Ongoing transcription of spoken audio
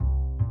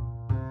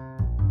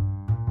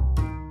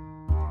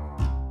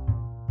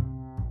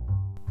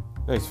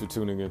Thanks for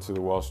tuning into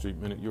the Wall Street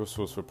Minute, your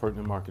source for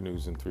pertinent market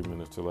news in 3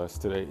 minutes or less.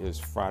 Today is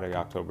Friday,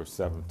 October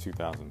 7th,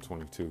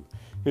 2022.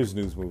 Here's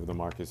news moving the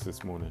markets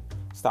this morning.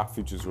 Stock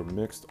futures were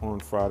mixed on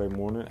Friday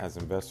morning as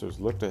investors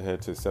looked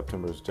ahead to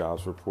September's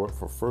jobs report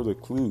for further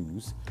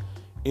clues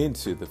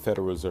into the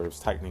Federal Reserve's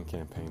tightening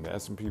campaign. The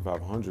S&P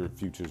 500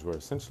 futures were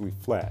essentially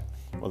flat,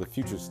 while the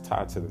futures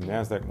tied to the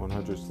NASDAQ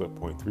 100 slipped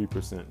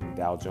 0.3% and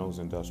Dow Jones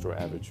Industrial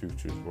Average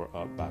futures were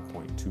up by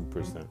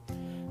 0.2%.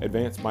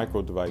 Advanced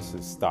Micro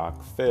Devices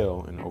stock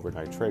fell in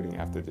overnight trading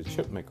after the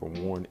chipmaker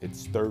warned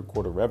its third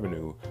quarter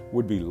revenue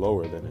would be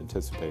lower than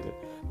anticipated.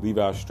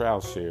 Levi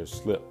Strauss shares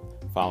slipped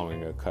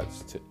following a cut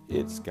to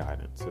its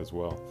guidance as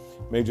well.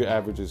 Major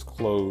averages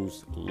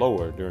closed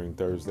lower during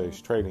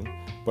Thursday's trading,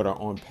 but are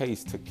on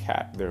pace to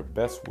cap their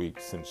best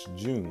week since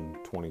June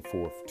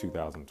 24,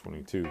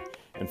 2022,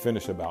 and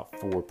finish about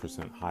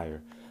 4%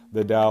 higher.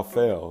 The Dow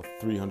fell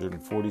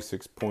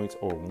 346 points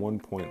or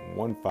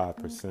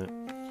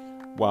 1.15%,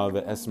 while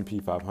the S&P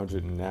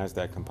 500 and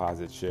NASDAQ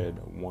composite shed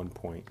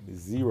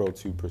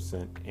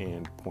 1.02%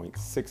 and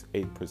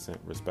 0.68%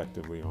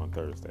 respectively on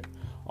Thursday.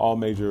 All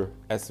major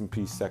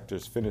S&P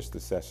sectors finished the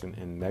session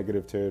in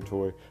negative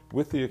territory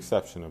with the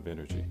exception of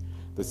energy.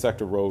 The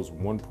sector rose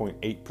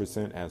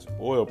 1.8% as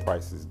oil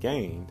prices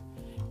gained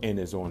and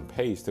is on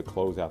pace to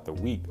close out the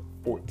week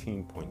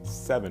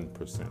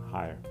 14.7%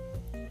 higher.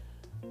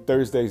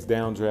 Thursday's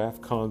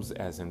downdraft comes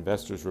as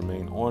investors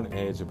remain on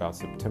edge about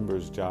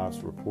September's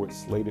jobs report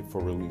slated for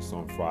release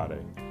on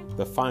Friday.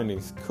 The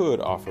findings could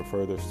offer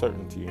further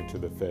certainty into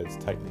the Fed's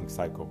tightening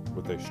cycle,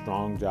 with a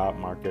strong job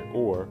market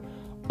or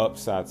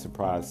upside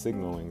surprise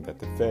signaling that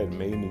the Fed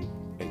may need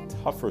a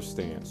tougher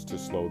stance to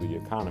slow the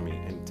economy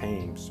and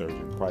tame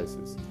surging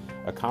prices.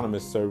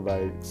 Economists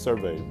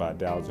surveyed by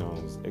Dow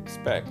Jones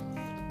expect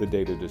the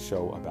data to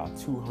show about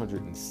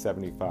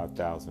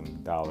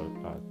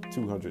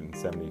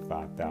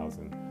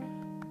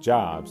 275,000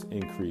 jobs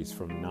increase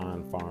from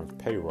non-farm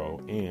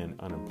payroll and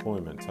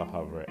unemployment to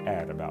hover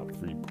at about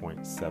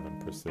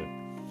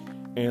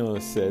 3.7%.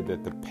 Analysts said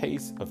that the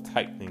pace of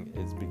tightening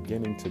is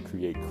beginning to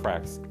create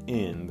cracks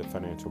in the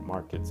financial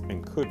markets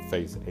and could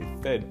face a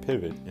Fed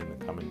pivot in the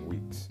coming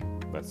weeks.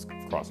 Let's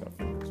cross our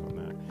fingers on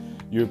that.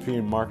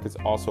 European markets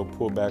also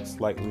pulled back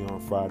slightly on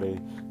Friday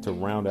to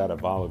round out a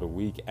volatile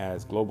week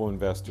as global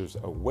investors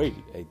await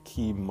a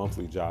key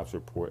monthly jobs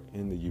report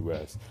in the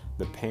U.S.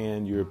 The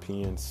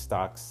Pan-European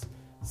Stocks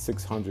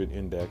 600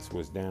 index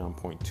was down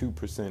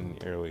 0.2% in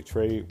early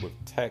trade, with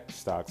tech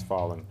stocks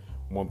falling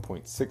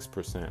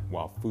 1.6%,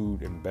 while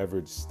food and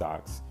beverage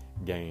stocks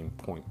gained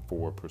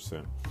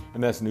 0.4%.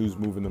 And that's news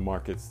moving the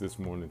markets this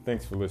morning.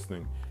 Thanks for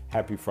listening.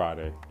 Happy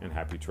Friday and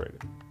happy trading.